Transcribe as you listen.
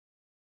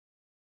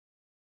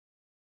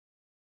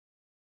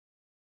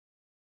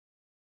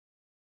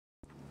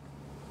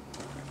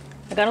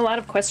I got a lot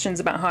of questions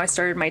about how I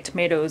started my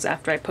tomatoes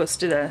after I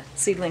posted a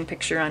seedling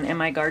picture on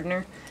MI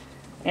Gardener,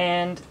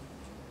 and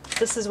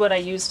this is what I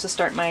used to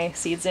start my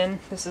seeds in.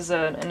 This is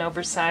an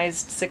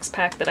oversized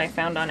 6-pack that I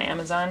found on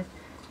Amazon.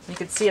 You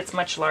can see it's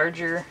much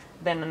larger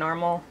than a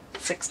normal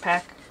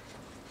 6-pack.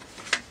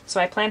 So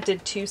I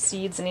planted 2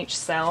 seeds in each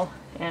cell,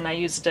 and I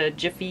used a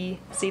Jiffy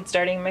seed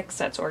starting mix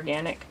that's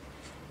organic,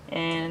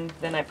 and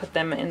then I put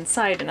them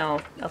inside, and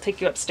I'll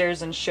take you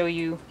upstairs and show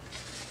you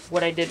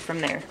what I did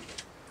from there.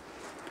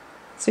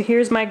 So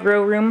here's my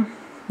grow room.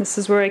 This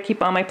is where I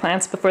keep all my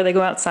plants before they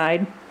go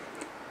outside.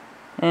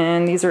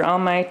 And these are all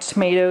my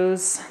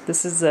tomatoes.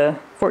 This is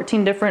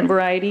 14 different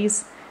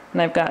varieties, and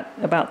I've got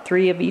about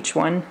 3 of each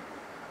one.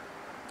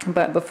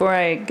 But before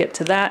I get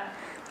to that,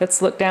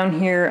 let's look down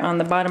here on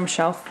the bottom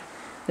shelf.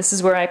 This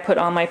is where I put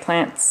all my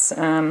plants,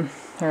 or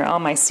all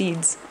my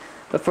seeds,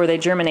 before they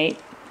germinate.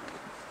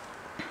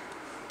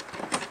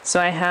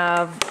 So I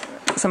have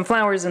some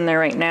flowers in there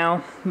right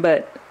now,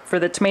 but for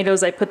the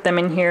tomatoes I put them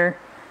in here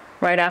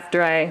right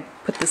after I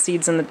put the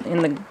seeds in the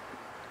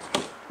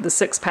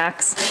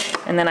 6-packs,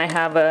 and then I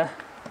have a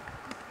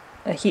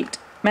heat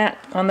mat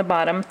on the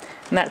bottom,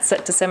 and that's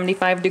set to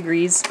 75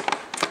 degrees.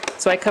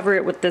 So I cover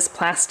it with this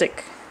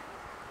plastic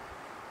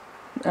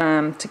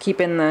to keep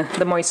in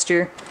the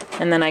moisture,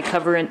 and then I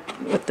cover it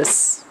with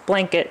this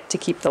blanket to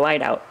keep the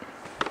light out.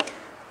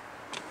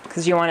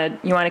 Because you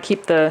want to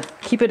keep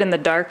it in the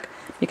dark,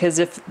 because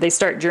if they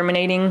start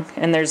germinating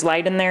and there's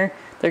light in there,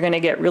 they're going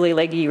to get really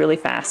leggy really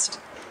fast.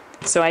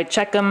 So I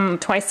check them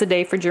twice a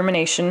day for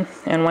germination,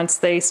 and once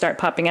they start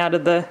popping out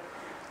of the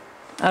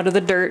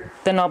dirt,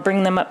 then I'll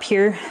bring them up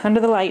here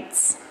under the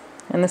lights,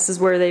 and this is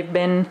where they've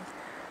been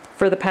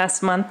for the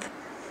past month.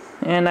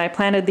 And I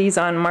planted these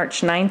on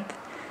March 9th,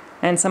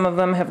 and some of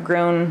them have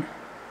grown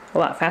a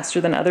lot faster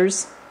than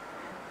others.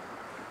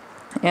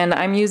 And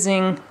I'm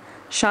using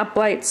shop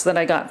lights that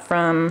I got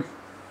from,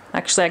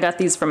 actually I got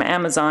these from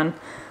Amazon.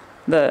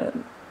 The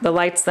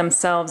lights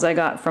themselves I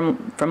got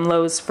from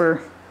Lowe's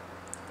for,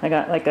 I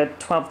got like a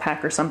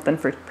 12-pack or something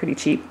for pretty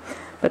cheap.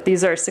 But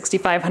these are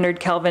 6500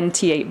 Kelvin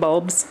T8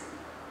 bulbs,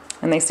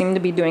 and they seem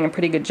to be doing a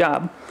pretty good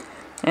job.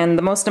 And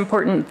the most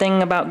important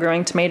thing about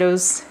growing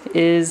tomatoes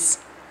is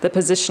the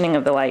positioning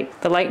of the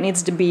light. The light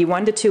needs to be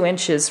 1 to 2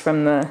 inches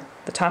from the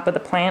top of the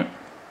plant,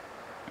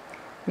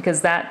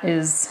 because that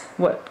is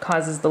what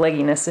causes the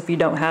legginess if you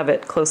don't have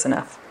it close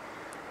enough.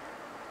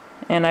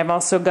 And I've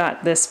also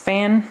got this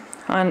fan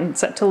on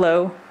set to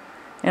low,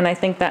 and I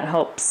think that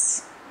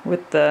helps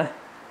with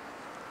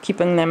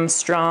keeping them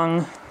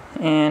strong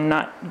and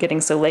not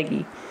getting so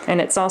leggy. And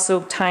it's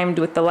also timed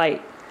with the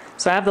light.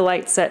 So I have the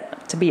light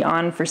set to be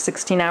on for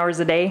 16 hours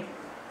a day.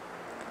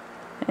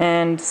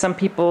 And some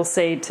people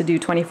say to do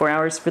 24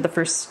 hours for the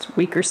first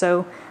week or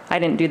so. I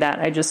didn't do that.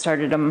 I just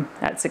started them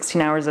at 16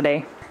 hours a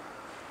day.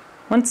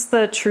 Once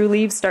the true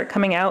leaves start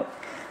coming out,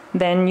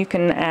 then you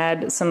can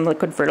add some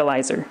liquid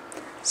fertilizer.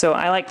 So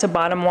I like to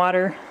bottom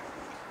water,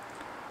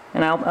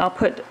 and I'll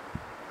put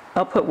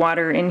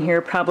water in here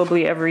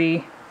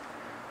probably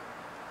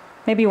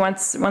maybe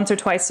once or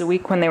twice a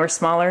week when they were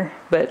smaller,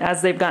 but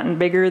as they've gotten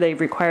bigger,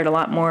 they've required a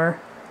lot more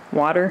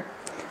water.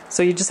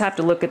 So you just have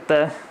to look at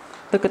the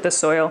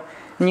soil,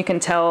 and you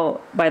can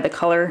tell by the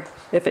color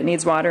if it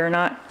needs water or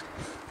not.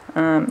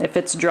 If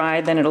it's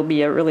dry, then it'll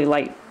be a really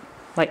light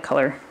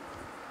color.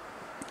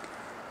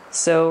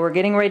 So we're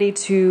getting ready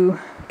to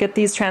get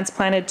these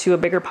transplanted to a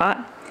bigger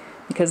pot,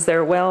 because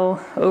they're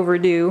well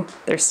overdue.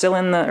 They're still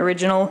in the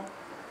original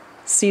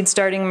seed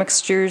starting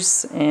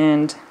mixtures,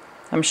 and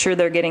I'm sure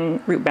they're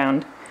getting root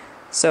bound.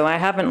 So I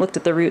haven't looked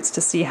at the roots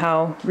to see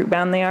how root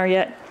bound they are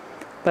yet,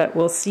 but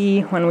we'll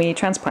see when we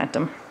transplant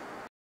them.